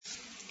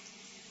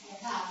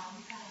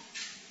ค่ะ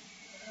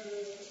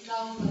เรา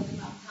ปฏิ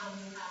บัติธรรม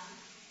ค่ะ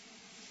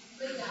ไ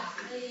ม่อยาก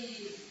ให้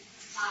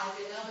ตายไป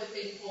แล้วไปเ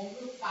ป็นผม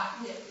ลูกฟัก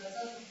เนี่ยแล้ว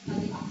ก็ป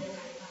ฏิบัติยังไ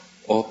งคะ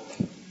โอ้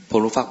ผม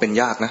ลูกฟักเป็น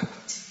ยากนะ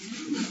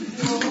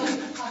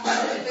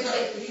เป็นเ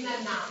ด็กที่น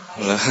าน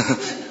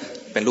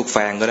ๆไปเป็นลูกแฟ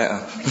งก็ได้อ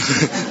ะ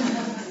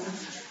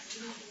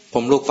ผ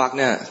มลูกฟัก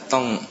เนี่ยต้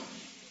อง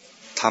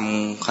ท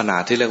ำขนา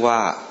ดที่เรียกว่า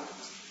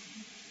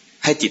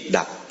ให้จิต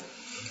ดับ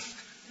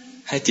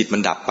ให้จิตมั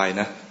นดับไป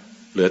นะ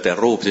เหลือแต่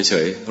รูปเฉ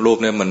ยๆรูป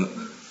เนี่ยมัน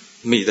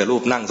มีแต่รู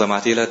ปนั่งสมา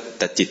ธิแล้ว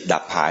แต่จิตดั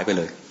บหายไปเ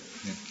ลย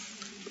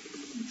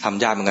ท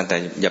ำยากเหมือนกันแต่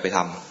อย่าไปท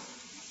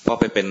ำเพราะ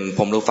ไปเป็นผ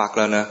มลูกฟักแ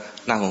ล้วนะ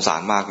น่าสงสา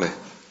รมากเลย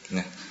น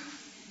ะ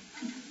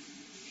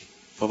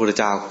พระพุทธ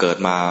เจ้าเกิด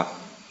มา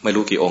ไม่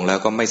รู้กี่องค์แล้ว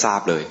ก็ไม่ทรา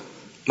บเลย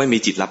ไม่มี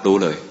จิตรับรู้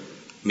เลย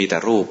มีแต่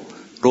รู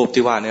ป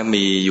ที่ว่าเนี่ย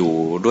มีอยู่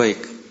ด้วย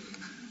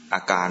อ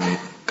าการ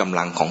กำ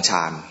ลังของฌ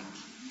าน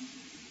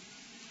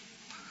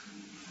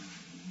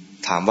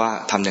ถามว่า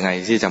ทำยังไง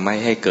ที่จะไม่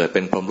ให้เกิดเ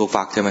ป็นพรหมลูก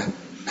ฟักใช่ไหม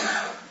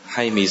ใ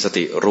ห้มีส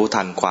ติรู้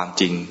ทันความ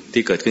จริง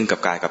ที่เกิดขึ้นกับ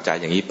กายกับใจ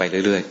อย่างนี้ไป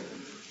เรื่อย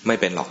ๆไม่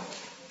เป็นหรอก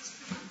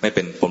ไม่เ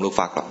ป็นพรหมลูก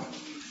ฟักหรอก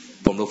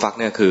พรหมลูกฟัก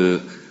เนี่ยคือ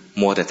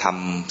มัวแต่ท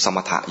ำสม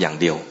ถะอย่าง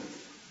เดียว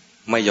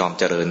ไม่ยอม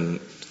เจริญ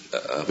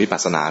วิปัส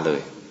สนาเลย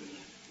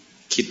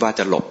คิดว่า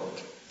จะหล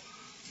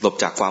บ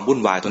จากความวุ่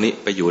นวายตรงนี้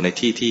ไปอยู่ใน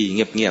ที่ที่เ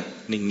งียบ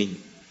ๆนิ่ง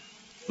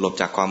ๆหลบ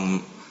จากค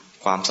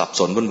วามสับ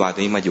สนวุ่นวายตร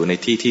งนี้มาอยู่ใน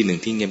ที่ที่หนึ่ง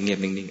ที่เงียบ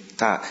ๆนิ่ง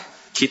ๆถ้า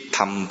คิดท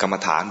ำกรรม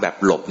ฐานแบบ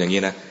หลบอย่าง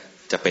นี้นะ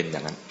จะเป็นอย่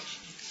างนั้น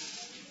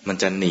มัน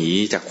จะหนี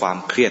จากความ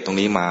เครียดตรง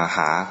นี้มาห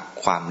า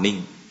ความนิ่ง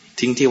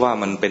ทิ้งที่ว่า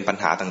มันเป็นปัญ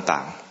หาต่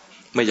าง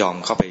ๆไม่ยอม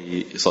เข้าไป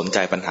สนใจ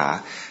ปัญหา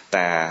แ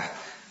ต่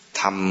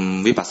ท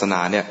ำวิปัสสน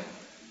าเนี่ย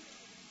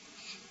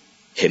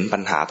เห็นปั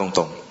ญหาต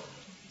รง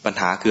ๆปัญ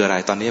หาคืออะไร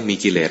ตอนนี้มี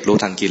กิเลสรู้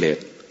ทันกิเลส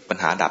ปัญ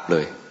หาดับเล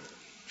ย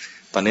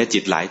ตอนนี้จิ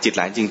ตไหลจ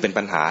ริงเป็น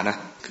ปัญหานะ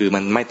คือมั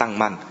นไม่ตั้ง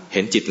มั่นเ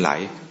ห็นจิตไหล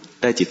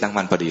ได้จิตตั้ง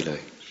มั่นพอดีเลย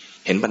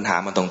เห็นปัญหา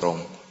มันตรง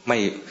ๆไ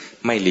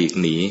ม่หลีก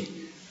หนี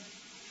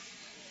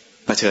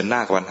เผชิญหน้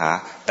ากับปัญหา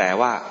แต่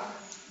ว่า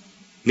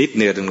นิด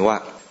เดียวตรงว่า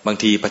บาง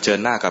ทีเผชิญ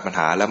หน้ากับปัญ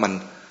หาแล้วมัน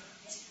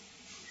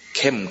เ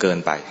ข้มเกิน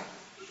ไป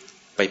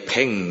เ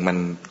พ่งมัน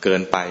เกิ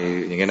นไป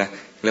อย่างเงี้ยนะ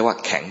เรียกว่า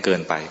แข็งเกิ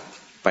นไป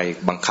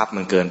บังคับ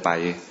มันเกินไป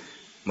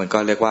มันก็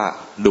เรียกว่า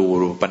ดู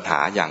ปัญหา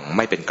อย่างไ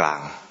ม่เป็นกลา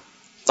ง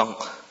ต้อง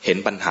เห็น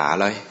ปัญหา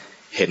แล้ว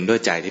เห็นด้วย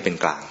ใจที่เป็น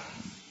กลาง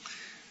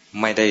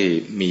ไม่ได้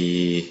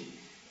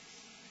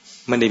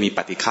มีป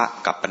ฏิฆะ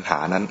กับปัญหา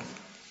นั้น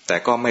แต่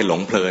ก็ไม่หล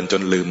งเพลินจ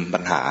นลืมปั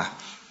ญหา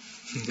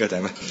เข้าใจ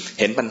ไหม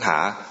เห็นปัญหา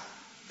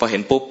พอเห็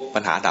นปุ๊บ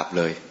ปัญหาดับ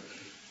เลย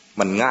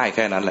มันง่ายแ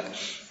ค่นั้นแหละ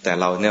แต่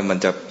เราเนี่ยมัน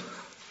จะ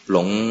หล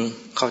ง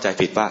เข้าใจ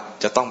ผิดว่า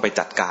จะต้องไป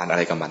จัดการอะไ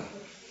รกับมัน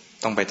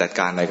ต้องไปจัด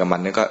การอะไรกับมั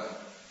นนี่ก็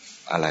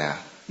อะไรอะ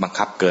บัง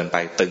คับเกินไป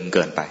ตึงเ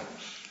กินไป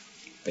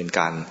เป็นก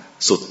าร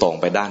สุดโต่ง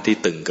ไปด้านที่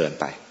ตึงเกิน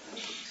ไป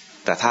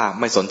แต่ถ้า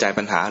ไม่สนใจ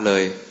ปัญหาเล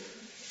ย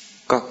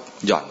ก็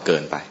หย่อนเกิ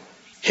นไป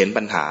เห็น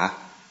ปัญหา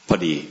พอ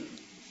ดี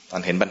ตอ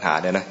นเห็นปัญหา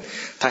เนี่ยนะ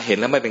ถ้าเห็น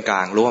แล้วไม่เป็นกล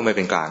างรู้ว่าไม่เ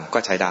ป็นกลางก็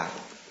ใช้ได้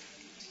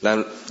แล้ว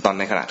ตอนใ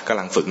นขณะกำ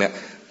ลังฝึกเนี่ย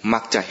มั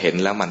กจะเห็น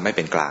แล้วมันไม่เ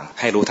ป็นกลาง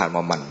ให้รู้ทัน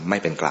ว่ามันไม่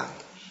เป็นกลาง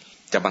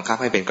จะบังคับ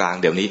ให้เป็นกลาง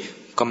เดี๋ยวนี้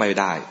ก็ไม่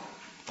ได้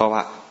เพราะว่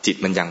าจิต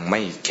มันยังไม่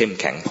เข้ม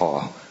แข็งพอ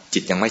จิ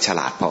ตยังไม่ฉ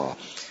ลาดพอ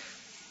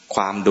ค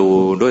วามดู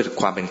ด้วย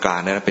ความเป็นกลา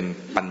งเนี่ยเป็น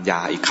ปัญญา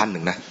อีกขั้นห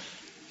นึ่งนะ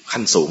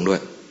ขั้นสูงด้ว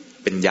ย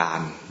เป็นญา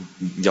ณ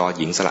ยอ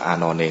หญิงสระอา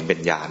นอนเองเป็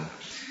นญาณ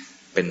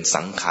เป็น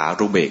สังขา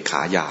รุเบกข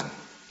าญาณ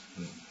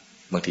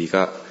บางที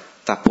ก็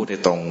ถ้าพูดให้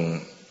ตรง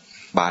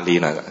บาลี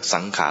หน่อย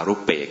สังขารุ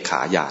เบกขา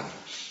ญาณ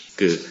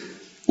คือ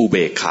อุเบ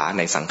กขาใ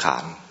นสังขา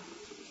ร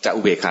จะ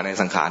อุเบกขาใน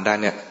สังขารได้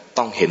เนี่ย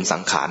ต้องเห็นสั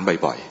งขาร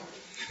บ่อย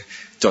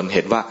ๆจนเ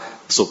ห็นว่า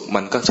สุข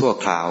มันก็ชั่ว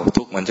คราว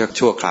ทุกข์มันก็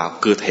ชั่วคราว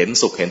คือเห็น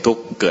สุขเห็นทุก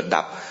ข์เกิด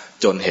ดับ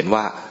จนเห็น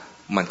ว่า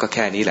มันก็แ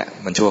ค่นี้แหละ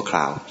มันชั่วคร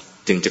าว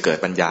จึงจะเกิด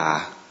ปัญญา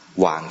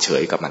วางเฉ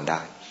ยกับมันไ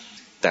ด้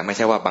แต่ไม่ใ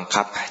ช่ว่าบัง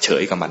คับเฉ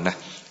ยกับมันนะ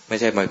ไม่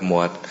ใช่มามั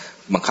ว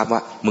บังคับว่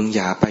ามึงอ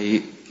ย่าไป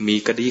มี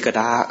กระดีกระ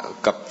ดา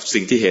กับ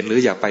สิ่งที่เห็นหรือ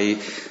อย่าไป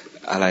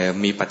อะไร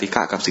มีปฏิฆ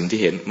ะกับสิ่งที่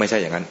เห็นไม่ใช่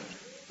อย่างนั้น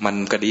มัน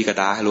กระดีกระ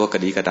ดาให้รู้ว่ากร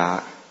ะดีกระดา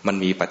มัน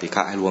มีปฏิฆ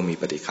ะให้รู้ว่ามี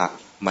ปฏิฆะ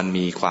มัน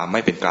มีความไ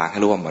ม่เป็นกลางให้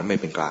รู้ว่ามันไม่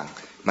เป็นกลาง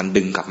มัน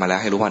ดึงกลับมาแล้ว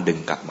ให้รู้ว่าดึง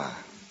กลับมา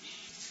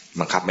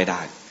บังคับไม่ไ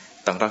ด้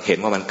ต้องเห็น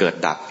ว่ามันเกิด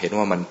ดับเห็น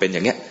ว่ามันเป็นอย่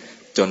างเนี้ย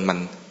จนมัน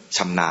ช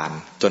ำนาญ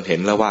จนเห็น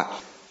แล้วว่า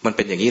มันเ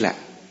ป็นอย่างนี้แหละ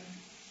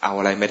เอา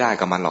อะไรไม่ได้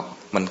กับมันหรอก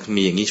มัน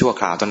มีอย่างนี้ชั่ว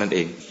คราวเท่านั้นเอ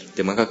งเ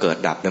ดี๋ยวมันก็เกิด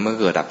ดับเดี๋ยวมันก็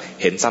เกิดดับ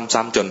เห็น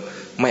ซ้ำๆจน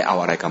ไม่เอา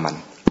อะไรกับมัน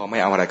พอไม่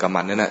เอาอะไรกับ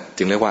มันนั่นแหละ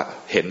จึงเรียกว่า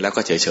เห็นแล้ว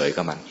ก็เฉยๆ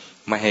กับมัน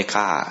ไม่ให้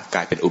ค่ากล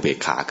ายเป็นอุเบก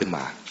ขาขึ้นม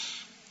า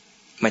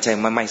ไม่ใช่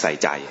ไม่ใส่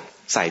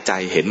ใจ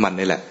เห็นมัน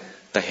นี่แหละ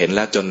แต่เห็นแ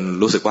ล้วจน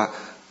รู้สึกว่า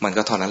มัน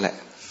ก็เท่านั้นแหละ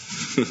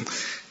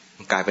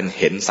กลายเป็น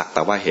เห็นสักแ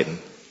ต่ว่าเห็น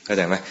เข้าใ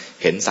จไหม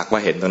เห็นสักว่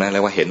าเห็นตรงนั้นเรี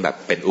ยกว่าเห็นแบบ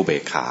เป็นอุเบ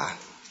กขา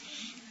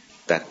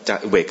แต่จะ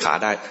อุเบกขา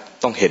ได้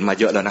ต้องเห็นมา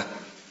เยอะแล้วนะ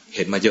เ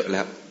ห็นมาเยอะแล้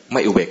วไ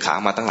ม่อุเบกขา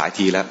มาตั้งหลาย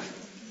ทีแล้ว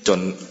จน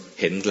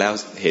เห็นแล้ว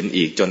เห็น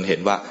อีกจนเห็น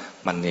ว่า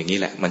มันอย่างนี้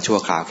แหละมันชั่ว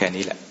คราวแค่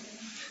นี้แหละ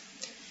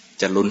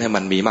จะลุ้นให้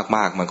มันมีม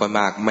ากๆมันก็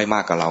มากไม่ม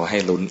ากกับเราให้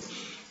ลุ้น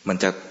มัน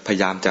จะพย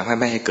ายามจะ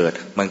ไม่ให้เกิด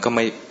มันก็ไ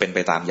ม่เป็นไป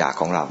ตามอยาก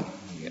ของเรา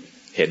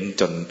เห็น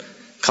จน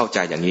เข้าใจ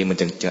อย่างนี้มัน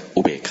จึงจะ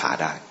อุเบกขา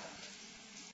ได้